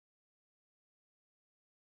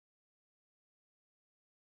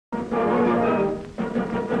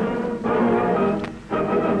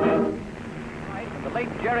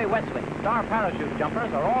Jerry Wesseling, star parachute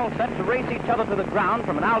jumpers, are all set to race each other to the ground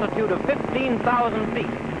from an altitude of 15,000 feet.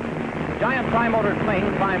 The giant tri-motor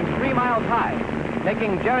plane climbs 3 miles high,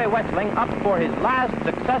 taking Jerry Wesseling up for his last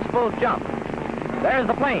successful jump. There's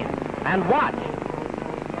the plane, and watch.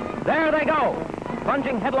 There they go,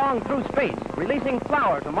 plunging headlong through space, releasing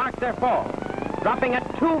flour to mark their fall, dropping at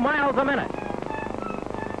 2 miles a minute.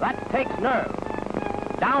 That takes nerve.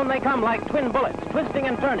 Down they come like twin bullets, twisting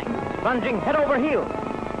and turning, plunging head over heels.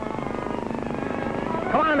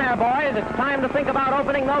 Come on there, boys. It's time to think about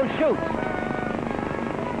opening those chutes.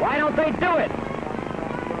 Why don't they do it?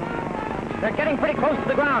 They're getting pretty close to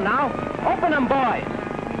the ground now. Open them, boys.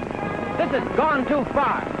 This has gone too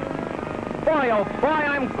far. Boy, oh boy,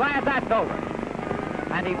 I'm glad that's over.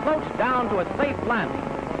 And he floats down to a safe landing,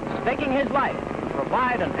 staking his life to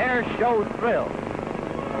provide an air show thrill.